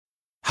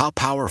How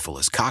powerful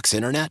is Cox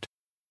Internet?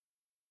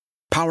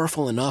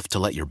 Powerful enough to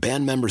let your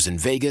band members in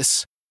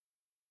Vegas,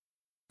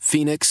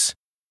 Phoenix,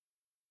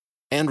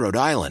 and Rhode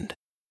Island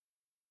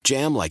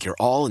jam like you're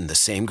all in the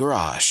same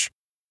garage.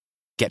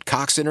 Get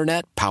Cox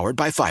Internet powered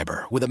by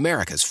fiber with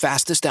America's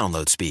fastest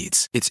download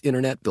speeds. It's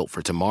internet built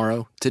for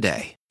tomorrow,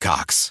 today.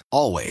 Cox,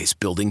 always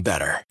building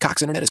better.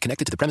 Cox Internet is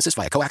connected to the premises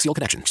via coaxial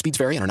connection. Speeds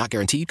vary and are not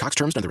guaranteed. Cox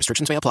terms and other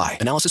restrictions may apply.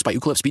 Analysis by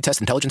Ookla Speed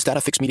Test Intelligence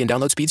Data. Fixed median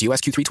download speeds. US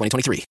Q3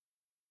 2023.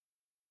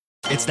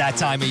 It's that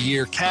time of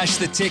year. Cash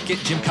the Ticket.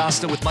 Jim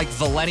Costa with Mike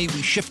Valeni.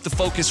 We shift the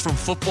focus from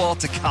football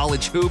to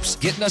college hoops,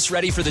 getting us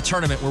ready for the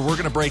tournament where we're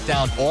going to break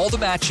down all the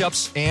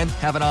matchups and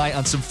have an eye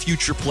on some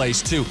future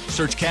plays, too.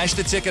 Search Cash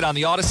the Ticket on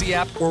the Odyssey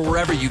app or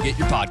wherever you get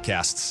your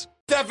podcasts.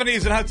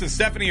 Stephanie's in Hudson.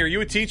 Stephanie, are you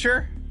a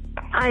teacher?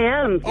 I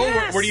am. Oh,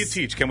 yes. Where do you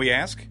teach? Can we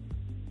ask?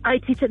 I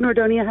teach at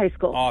Nordonia High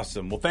School.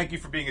 Awesome. Well, thank you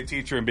for being a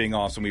teacher and being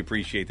awesome. We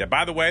appreciate that.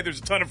 By the way, there's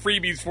a ton of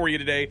freebies for you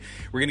today.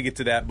 We're going to get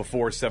to that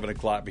before 7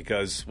 o'clock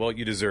because, well,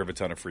 you deserve a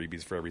ton of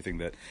freebies for everything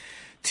that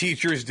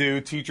teachers do.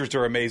 Teachers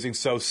are amazing.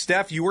 So,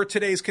 Steph, you are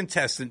today's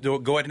contestant. Go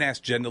ahead and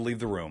ask Jen to leave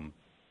the room.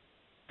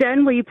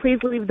 Jen, will you please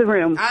leave the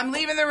room? I'm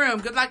leaving the room.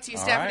 Good luck to you,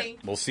 All Stephanie.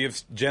 right. We'll see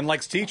if Jen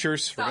likes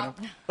teachers. I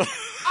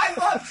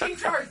love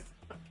teachers.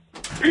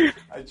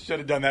 I should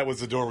have done that as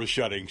the door was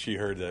shutting. She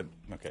heard that.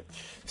 Okay.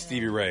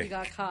 Stevie Ray. You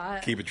got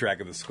caught. Keeping track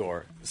of the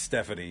score.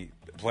 Stephanie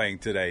playing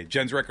today.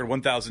 Jen's record,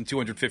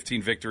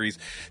 1,215 victories,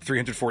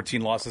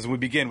 314 losses. And we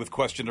begin with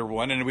question number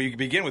one. And we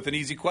begin with an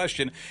easy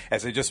question.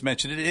 As I just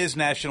mentioned, it is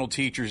National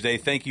Teachers Day.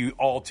 Thank you,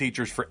 all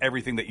teachers, for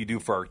everything that you do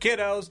for our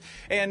kiddos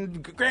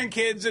and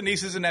grandkids and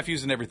nieces and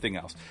nephews and everything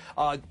else.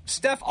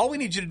 Steph, all we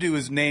need you to do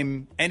is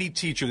name any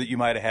teacher that you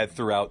might have had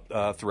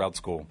throughout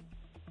school.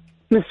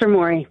 Mr.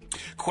 Morey.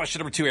 Question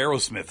number two,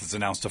 Aerosmith has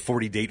announced a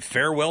 40-date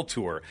farewell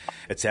tour.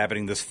 It's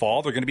happening this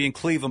fall. They're going to be in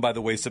Cleveland, by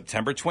the way,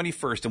 September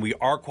 21st, and we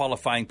are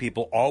qualifying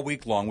people all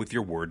week long with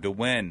your word to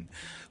win.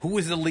 Who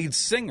is the lead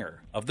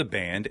singer of the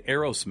band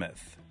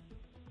Aerosmith?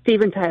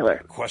 Steven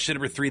Tyler. Question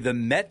number three, the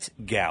Met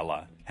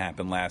Gala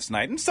happened last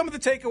night. And some of the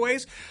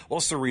takeaways,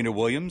 well, Serena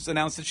Williams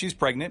announced that she's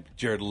pregnant.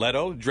 Jared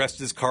Leto dressed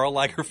as Karl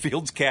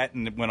Lagerfeld's cat,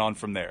 and it went on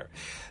from there.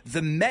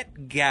 The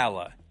Met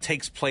Gala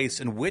takes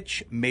place in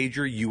which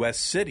major U.S.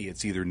 city?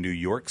 It's either New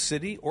York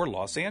City or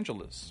Los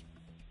Angeles.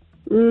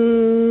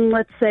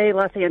 Let's say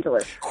Los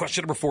Angeles.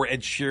 Question number four,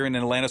 Ed Sheeran and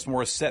Alanis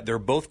Morissette. They're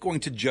both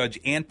going to judge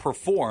and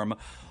perform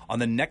on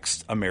the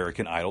next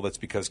American Idol. That's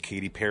because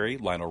Katy Perry,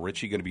 Lionel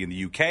Richie, going to be in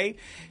the UK,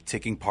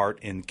 taking part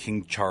in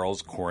King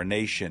Charles'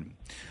 coronation.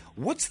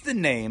 What's the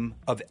name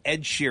of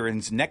Ed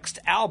Sheeran's next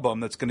album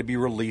that's going to be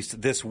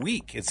released this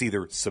week? It's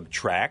either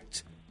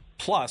Subtract,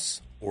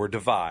 Plus, or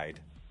Divide.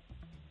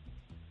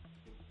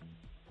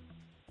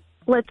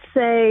 Let's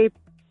say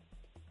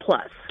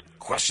Plus.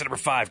 Question number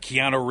five,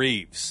 Keanu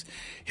Reeves.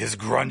 His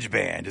grunge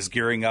band is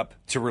gearing up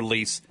to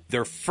release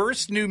their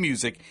first new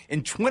music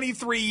in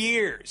 23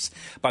 years.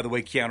 By the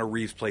way, Keanu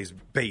Reeves plays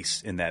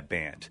bass in that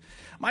band.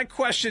 My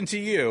question to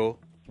you,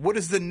 what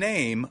is the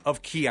name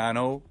of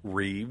Keanu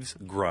Reeves'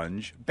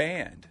 grunge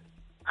band?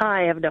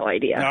 I have no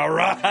idea. All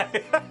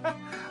right.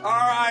 All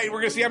right. We're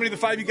going to see how many of the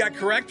five you got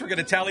correct. We're going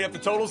to tally up the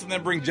totals and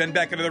then bring Jen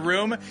back into the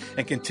room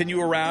and continue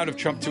a round of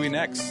Trump Toohey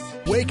next.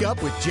 Wake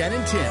up with Jen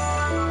and Tim.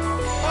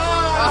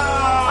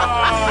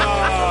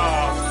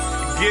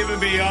 Oh, giving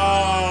me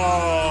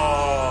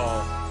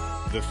all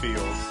the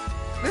feels.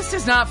 This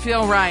does not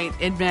feel right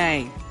in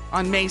May,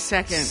 on May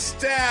 2nd.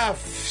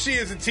 Steph, she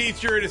is a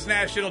teacher. It is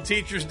National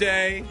Teachers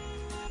Day.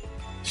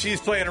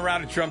 She's playing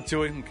around at Trump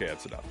Toohey. Okay,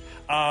 that's enough.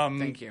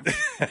 Thank you.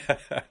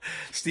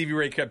 Stevie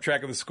Ray kept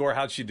track of the score.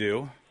 How'd she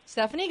do?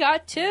 Stephanie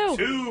got two.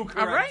 Two correct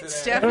All right, today.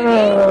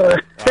 Stephanie.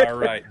 All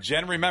right.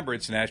 Jen, remember,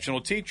 it's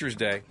National Teachers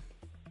Day.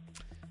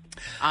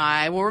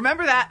 I will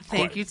remember that.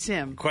 Thank you,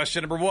 Tim.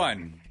 Question number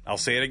one. I'll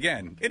say it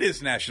again. It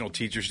is National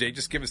Teachers Day.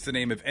 Just give us the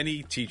name of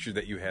any teacher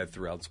that you had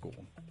throughout school.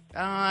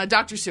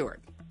 Dr. Seward.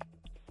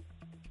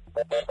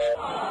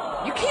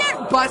 You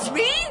can't buzz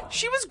me.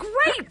 She was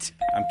great.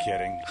 I'm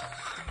kidding.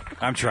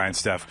 I'm trying,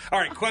 Steph. All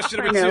right,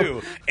 question number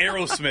two.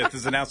 Aerosmith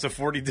has announced a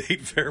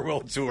 40-date farewell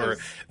tour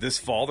this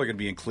fall. They're going to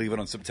be in Cleveland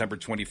on September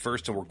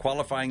 21st, and we're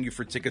qualifying you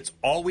for tickets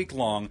all week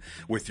long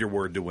with your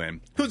word to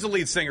win. Who's the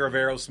lead singer of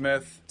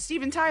Aerosmith?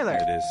 Steven Tyler.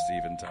 It is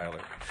Steven Tyler.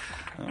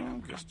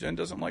 Oh, I guess Jen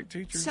doesn't like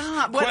teachers.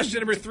 Stop. Question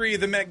number three.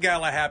 The Met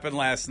Gala happened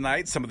last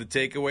night. Some of the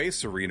takeaways.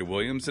 Serena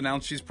Williams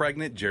announced she's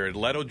pregnant. Jared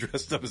Leto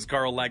dressed up as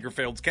Karl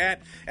Lagerfeld's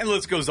cat. And the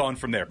list goes on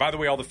from there. By the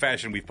way, all the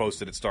fashion we've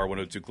posted at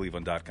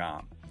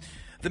star102cleveland.com.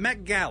 The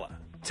Met Gala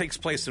takes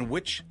place in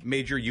which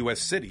major U.S.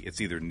 city? It's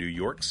either New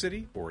York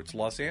City or it's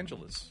Los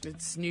Angeles.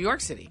 It's New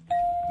York City.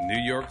 New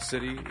York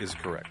City is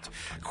correct.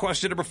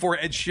 Question number four,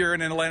 Ed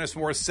Sheeran and Alanis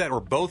Morissette are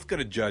both going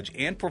to judge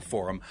and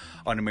perform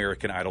on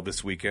American Idol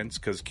this weekend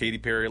because Katy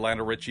Perry,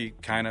 Lionel Richie,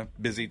 kind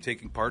of busy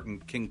taking part in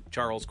King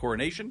Charles'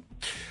 coronation.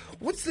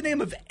 What's the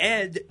name of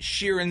Ed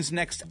Sheeran's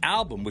next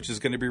album, which is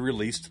going to be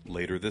released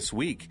later this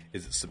week?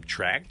 Is it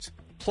Subtract,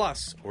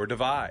 Plus, or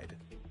Divide?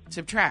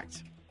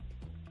 Subtract.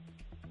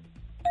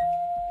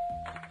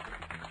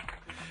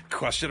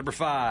 Question number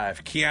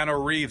 5.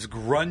 Keanu Reeves'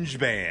 grunge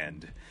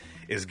band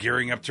is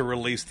gearing up to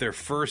release their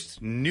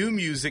first new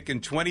music in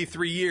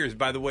 23 years.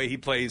 By the way, he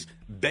plays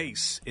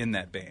bass in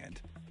that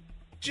band.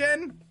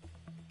 Jen,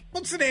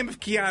 what's the name of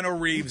Keanu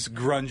Reeves'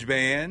 grunge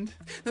band?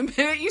 The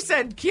minute you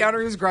said Keanu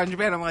Reeves' grunge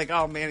band, I'm like,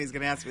 oh man, he's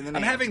going to ask me the name.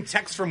 I'm having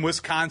texts from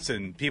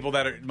Wisconsin, people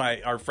that are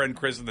our friend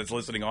Kristen that's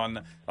listening on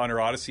her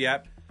Odyssey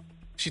app.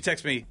 She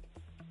texts me,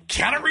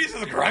 Keanu Reeves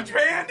is a grunge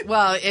band?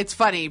 Well, it's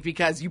funny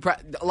because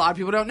a lot of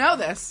people don't know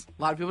this.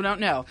 A lot of people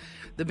don't know.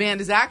 The band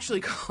is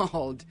actually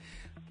called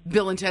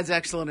Bill and Ted's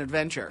Excellent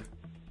Adventure.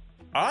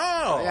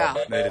 Oh, yeah.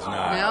 That is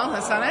not. No,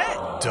 that's not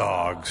it.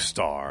 Dog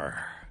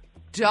Star.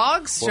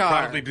 Dog Star. We'll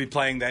probably be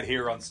playing that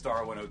here on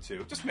Star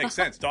 102. Just makes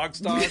sense. Dog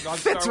Star, Dog Star.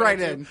 Fits right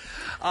in.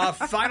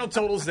 Final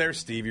totals there,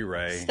 Stevie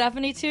Ray.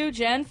 Stephanie 2,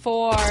 Jen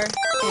 4.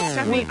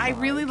 Stephanie, I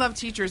really love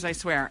teachers, I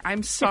swear.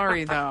 I'm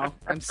sorry, though.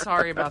 I'm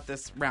sorry about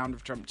this round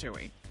of Trump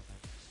Toohey.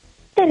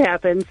 It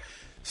happens.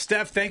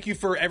 Steph, thank you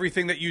for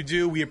everything that you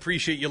do. We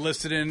appreciate you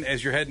listening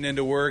as you're heading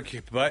into work,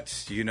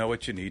 but you know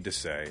what you need to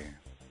say.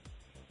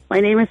 My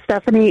name is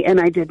Stephanie, and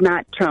I did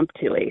not trump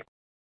Toohey.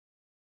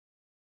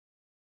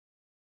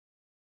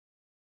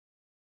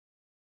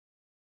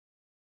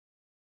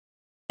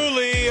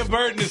 Julie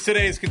Burton is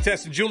today's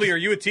contestant. Julie, are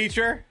you a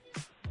teacher?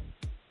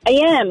 I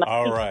am.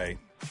 All right.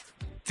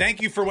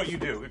 Thank you for what you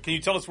do. Can you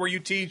tell us where you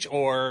teach,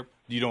 or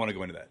you don't want to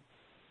go into that?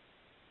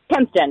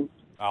 Kempston.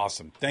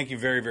 Awesome. Thank you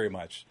very, very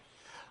much.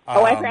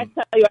 I forgot to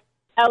tell you,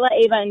 Ella,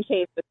 Ava, and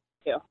Chase with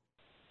you.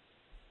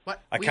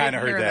 What? I kind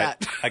of heard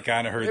that. I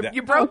kind of heard that.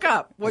 You broke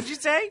up. What'd you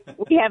say?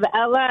 We have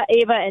Ella,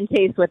 Ava, and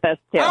Chase with us,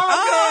 too.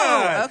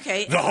 Oh, good.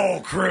 Okay. The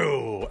whole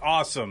crew.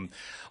 Awesome.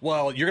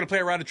 Well, you're going to play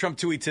a round of Trump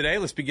Toohey today.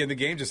 Let's begin the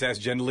game. Just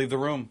ask Jen to leave the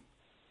room.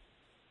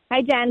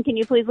 Hi, Jen. Can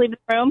you please leave the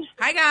room?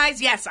 Hi,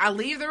 guys. Yes, I'll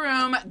leave the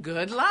room.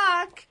 Good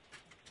luck.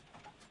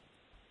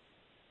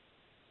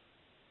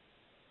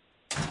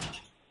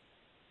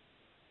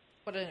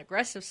 What an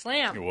aggressive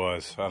slam. It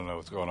was. I don't know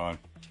what's going on.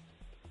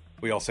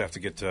 We also have to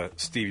get to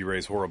Stevie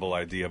Ray's horrible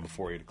idea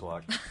before 8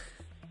 o'clock.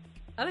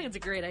 I think it's a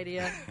great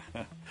idea.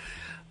 All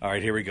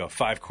right, here we go.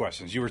 5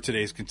 questions. You were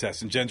today's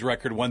contestant. Jen's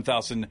record,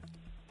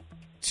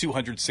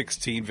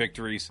 1,216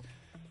 victories,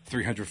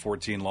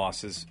 314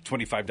 losses,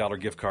 $25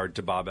 gift card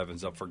to Bob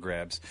Evans up for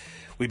grabs.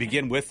 We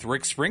begin with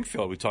Rick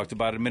Springfield. We talked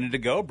about it a minute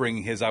ago,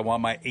 bringing his I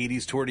Want My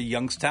 80s tour to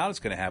Youngstown. It's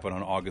going to happen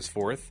on August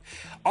 4th.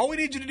 All we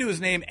need you to do is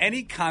name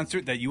any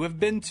concert that you have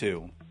been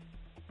to.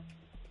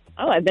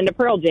 Oh, I've been to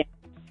Pearl Jam.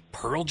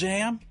 Pearl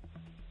Jam?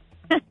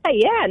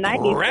 Yeah,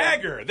 90s.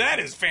 Bragger. That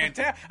is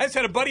fantastic. I just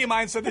had a buddy of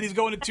mine said that he's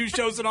going to 2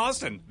 shows in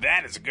Austin.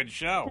 That is a good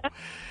show.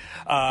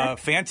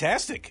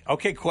 Fantastic.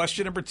 Okay,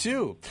 question number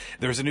 2.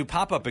 There's a new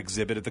pop-up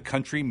exhibit at the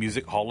Country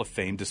Music Hall of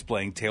Fame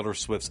displaying Taylor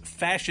Swift's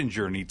fashion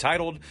journey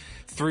titled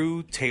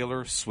Through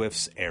Taylor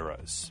Swift's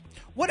Eras.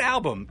 What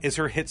album is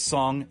her hit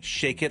song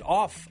Shake It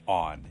Off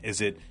on?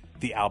 Is it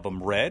the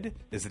album Red?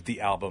 Is it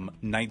the album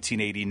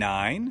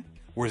 1989?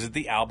 Or is it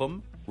the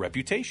album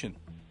Reputation?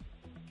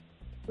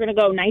 We're going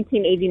to go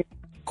 1989.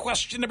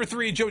 Question number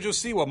 3, JoJo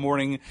Siwa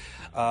mourning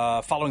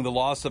following the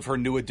loss of her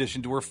new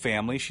addition to her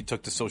family. She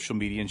took to social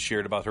media and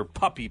shared about her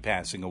puppy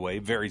passing away.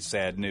 Very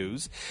sad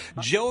news.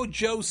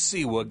 JoJo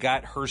Siwa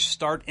got her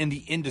start in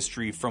the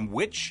industry from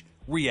which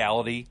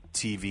reality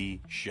TV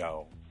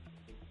show?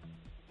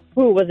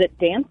 Who was it?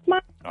 Dance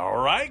Moms? All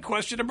right,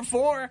 question number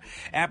 4.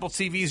 Apple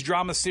TV's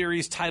drama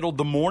series titled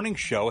The Morning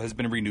Show has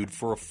been renewed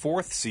for a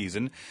 4th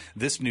season.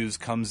 This news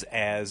comes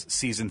as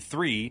season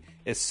 3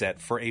 is set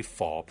for a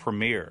fall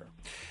premiere.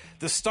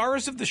 The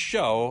stars of the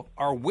show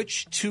are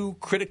which 2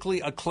 critically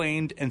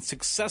acclaimed and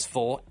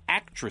successful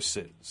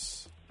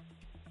actresses?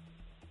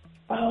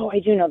 Oh, I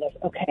do know this.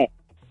 Okay.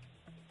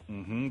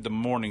 The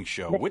Morning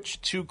Show.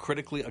 Which 2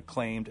 critically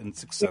acclaimed and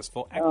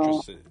successful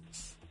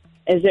actresses?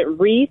 Is it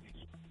Reese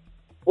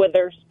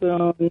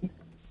Witherspoon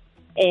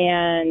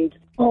and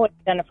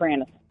Jennifer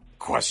Aniston?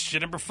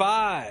 Question number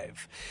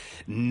 5.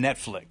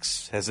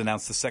 Netflix has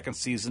announced the 2nd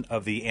season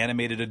of the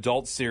animated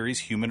adult series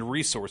Human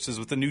Resources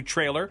with a new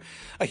trailer.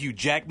 Hugh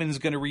Jackman is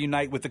going to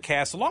reunite with the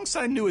cast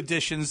alongside new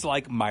additions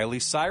like Miley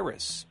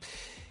Cyrus.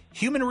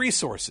 Human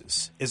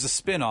Resources is a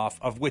spin-off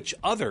of which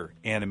other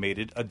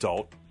animated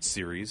adult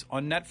series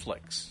on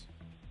Netflix?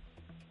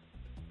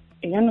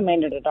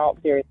 Animated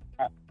adult series.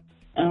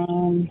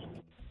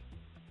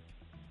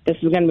 This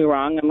is going to be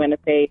wrong. I'm going to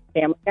say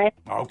Family Guy.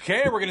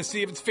 Okay, we're going to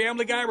see if it's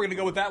Family Guy. We're going to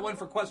go with that one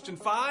for question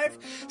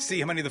 5. See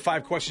how many of the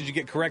 5 questions you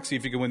get correct. See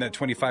if you can win that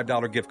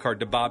 $25 gift card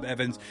to Bob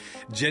Evans.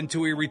 Jen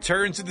Toohey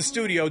returns to the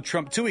studio.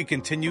 Trump Toohey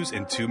continues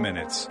in 2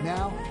 minutes.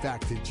 Now,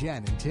 back to Jen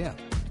and Tim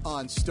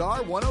on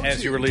Star 102.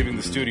 As you were leaving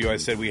the studio, I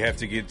said we have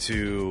to get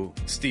to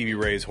Stevie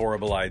Ray's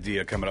horrible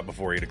idea coming up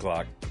before 8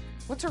 o'clock.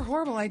 What's her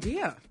horrible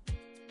idea?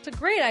 It's a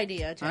great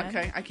idea, Jen.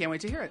 Okay, I can't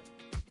wait to hear it.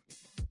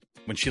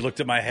 When she looked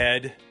at my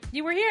head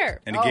You were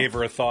here. and it gave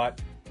her a thought,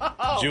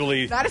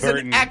 Julie That is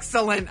Burton, an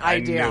excellent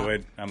idea. I knew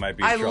it. I might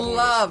be in trouble with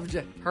loved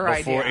this. her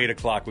idea. Before 8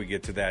 o'clock, we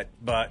get to that.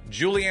 But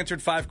Julie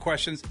answered 5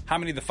 questions. How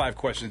many of the 5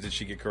 questions did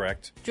she get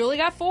correct? Julie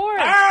got 4.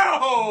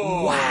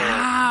 Oh!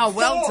 Wow,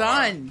 well 4.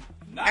 done.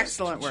 Nice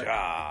Excellent work.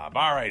 job.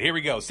 All right, here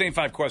we go. Same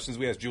 5 questions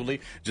we asked Julie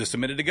just a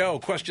minute ago.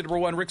 Question number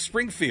 1, Rick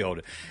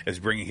Springfield is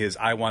bringing his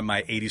I Want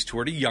My 80s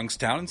tour to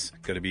Youngstown. It's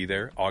going to be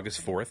there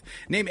August 4th.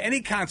 Name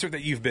any concert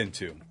that you've been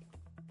to.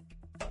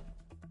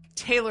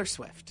 Taylor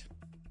Swift.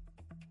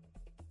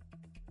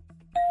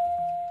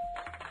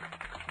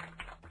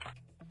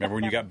 Remember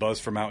when you got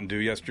buzzed for Mountain Dew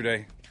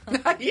yesterday?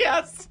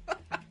 Yes.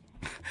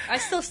 I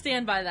still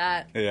stand by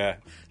that. Yeah.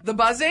 The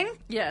buzzing?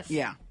 Yes.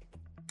 Yeah.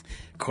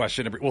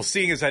 Question number. Well,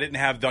 seeing as I didn't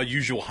have the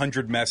usual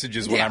 100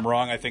 messages when Yeah. I'm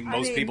wrong, I think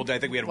most mean, people did. I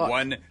think we had look,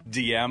 one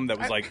DM that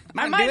was like, I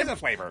Mountain might Dew is have- a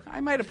flavor. I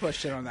might have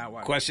pushed it on that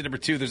one. Question number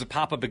 2, there's a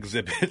pop-up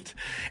exhibit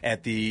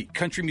at the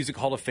Country Music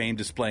Hall of Fame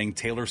displaying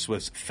Taylor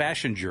Swift's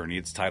fashion journey.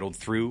 It's titled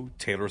Through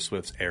Taylor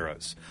Swift's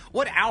Eras.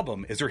 What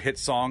album is her hit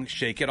song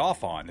Shake It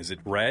Off on? Is it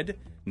Red,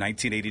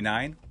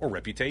 1989, or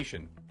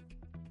Reputation?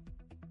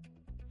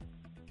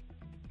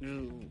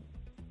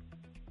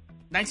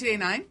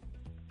 1989?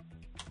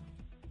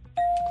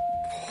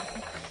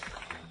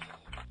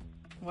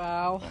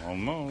 Wow.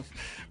 Almost.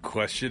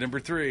 Question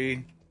number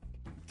 3.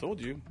 Told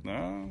you.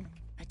 No.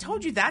 I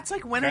told you that's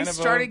like when Kind I of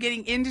started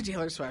getting into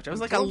Taylor Swift. I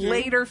was like a told you.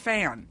 later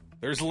fan.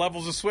 There's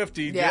levels of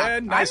Swiftie. Yeah.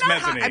 Nice I'm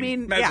not mezzanine. I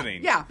mean,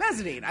 mezzanine. Yeah,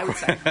 mezzanine, I would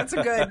say. That's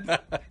a good.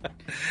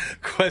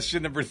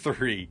 Question number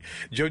 3.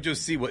 JoJo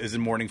Siwa is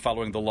in mourning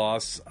following the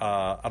loss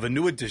of a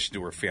new addition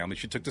to her family.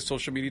 She took to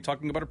social media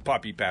talking about her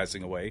puppy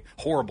passing away.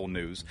 Horrible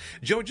news.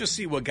 JoJo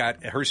Siwa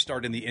got her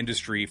start in the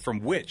industry from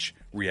which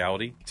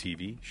reality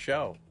TV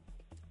show?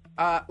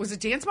 Was it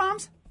Dance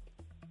Moms?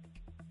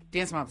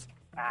 Dance Moms.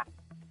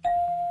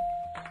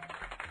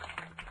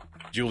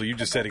 Julie, you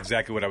just said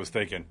exactly what I was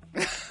thinking.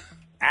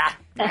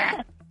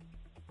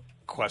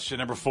 Question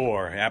number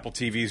 4. Apple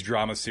TV's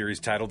drama series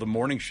titled The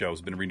Morning Show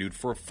has been renewed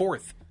for a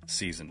 4th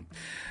season.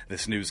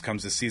 This news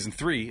comes as season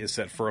 3 is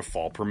set for a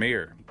fall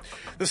premiere.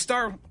 The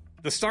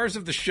stars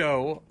of the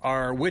show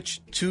are which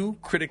 2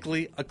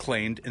 critically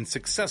acclaimed and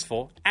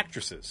successful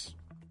actresses?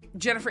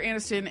 Jennifer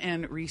Aniston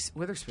and Reese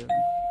Witherspoon.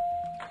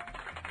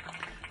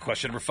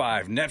 Question number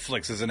 5.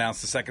 Netflix has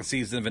announced the 2nd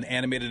season of an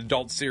animated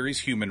adult series,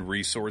 Human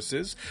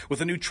Resources,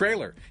 with a new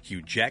trailer.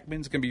 Hugh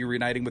Jackman's going to be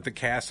reuniting with the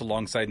cast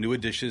alongside new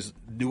additions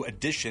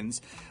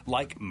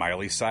like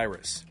Miley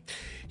Cyrus.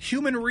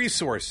 Human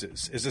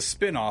Resources is a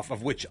spin-off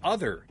of which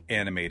other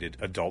animated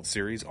adult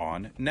series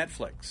on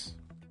Netflix?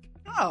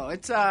 Oh,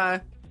 it's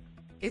a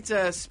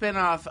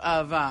spinoff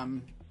of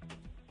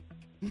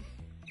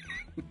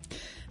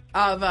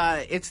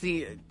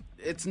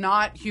it's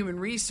not Human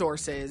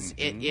Resources.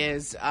 Mm-hmm. It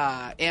is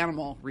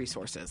Animal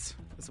Resources.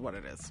 Is what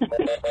it is.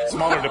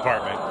 Smaller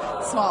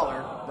department.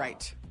 Smaller,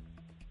 right?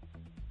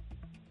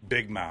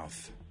 Big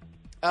Mouth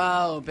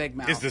Oh, Big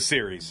Mouth is the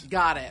series.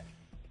 Got it.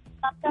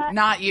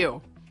 Not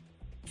you.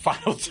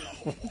 Final.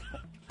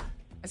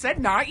 I said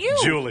not you.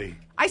 Julie,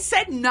 I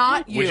said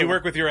not you. would you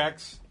work with your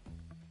ex?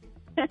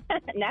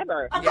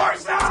 Never. Of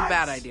course not. It's a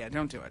bad idea.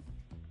 Don't do it.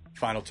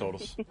 Final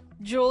totals.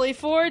 Julie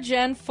 4,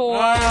 Jen 4.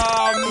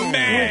 Oh,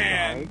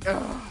 man.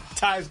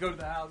 Ties go to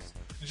the house.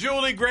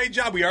 Julie, great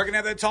job. We are going to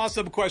have that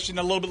toss-up question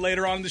a little bit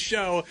later on in the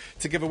show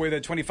to give away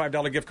that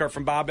 $25 gift card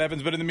from Bob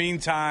Evans. But in the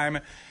meantime,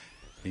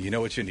 you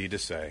know what you need to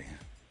say.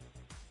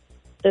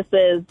 This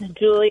is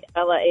Julie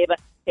Ella Ava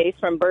Case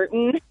from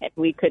Burton, and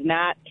we could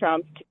not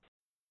trump.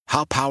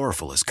 How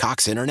powerful is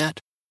Cox Internet?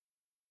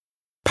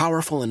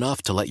 Powerful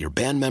enough to let your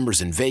band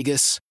members in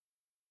Vegas,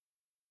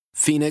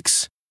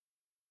 Phoenix,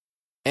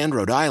 and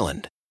Rhode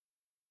Island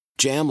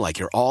jam like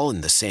you're all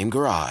in the same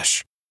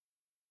garage.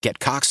 Get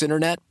Cox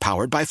Internet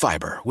powered by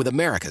fiber with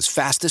America's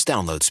fastest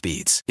download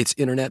speeds. It's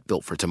internet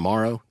built for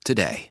tomorrow,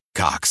 today.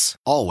 Cox,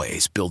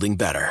 always building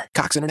better.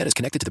 Cox Internet is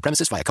connected to the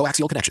premises via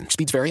coaxial connection.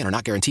 Speeds vary and are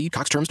not guaranteed.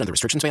 Cox terms and other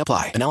restrictions may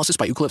apply. Analysis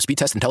by Ookla of Speed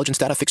Test Intelligence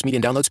Data. Fixed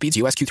median download speeds.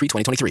 US Q3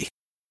 2023.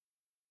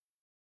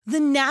 The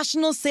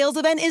national sales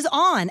event is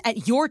on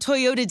at your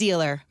Toyota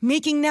dealer,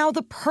 making now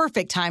the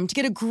perfect time to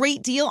get a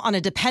great deal on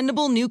a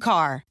dependable new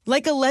car.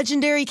 Like a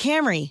legendary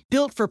Camry,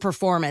 built for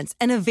performance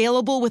and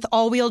available with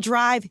all-wheel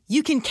drive,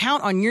 you can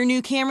count on your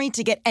new Camry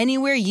to get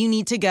anywhere you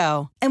need to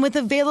go. And with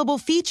available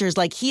features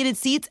like heated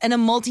seats and a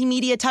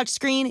multimedia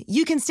touchscreen,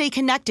 you can stay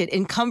connected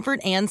in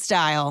comfort and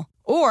style.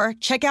 Or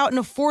check out an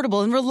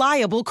affordable and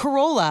reliable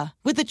Corolla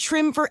with a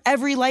trim for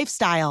every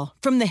lifestyle,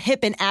 from the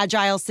hip and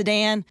agile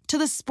sedan to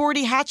the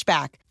sporty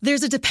hatchback.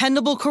 There's a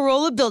dependable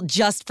Corolla built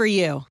just for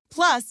you.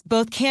 Plus,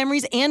 both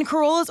Camrys and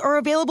Corollas are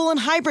available in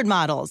hybrid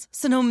models,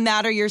 so no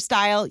matter your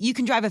style, you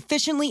can drive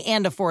efficiently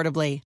and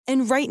affordably.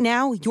 And right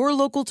now, your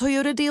local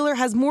Toyota dealer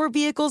has more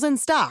vehicles in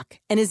stock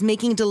and is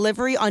making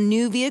delivery on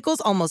new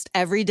vehicles almost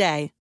every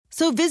day.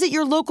 So visit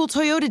your local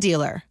Toyota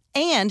dealer.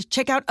 And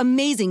check out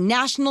amazing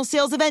national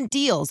sales event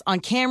deals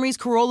on Camrys,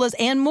 Corollas,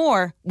 and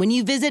more when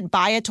you visit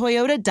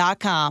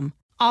buyatoyota.com.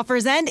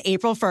 Offers end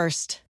April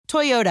 1st.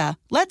 Toyota,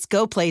 let's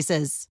go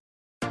places.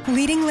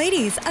 Leading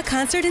Ladies, a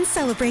concert in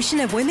celebration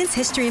of Women's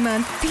History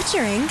Month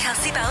featuring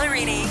Kelsey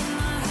Ballerini,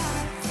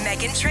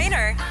 Meghan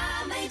Trainor,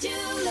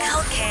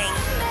 Elle King,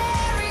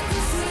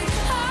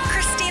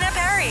 Christina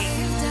Perri.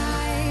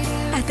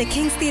 At the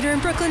King's Theater in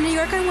Brooklyn, New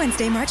York on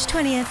Wednesday, March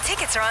 20th.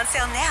 Tickets are on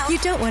sale now. You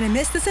don't want to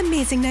miss this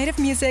amazing night of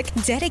music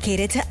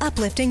dedicated to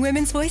uplifting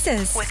women's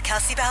voices. With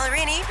Kelsey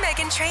Ballerini,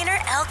 Meghan Trainor,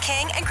 Elle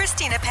King, and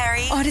Christina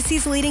Perri.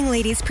 Odyssey's Leading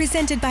Ladies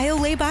presented by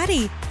Olay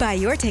Body. Buy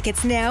your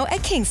tickets now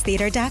at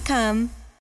kingstheater.com.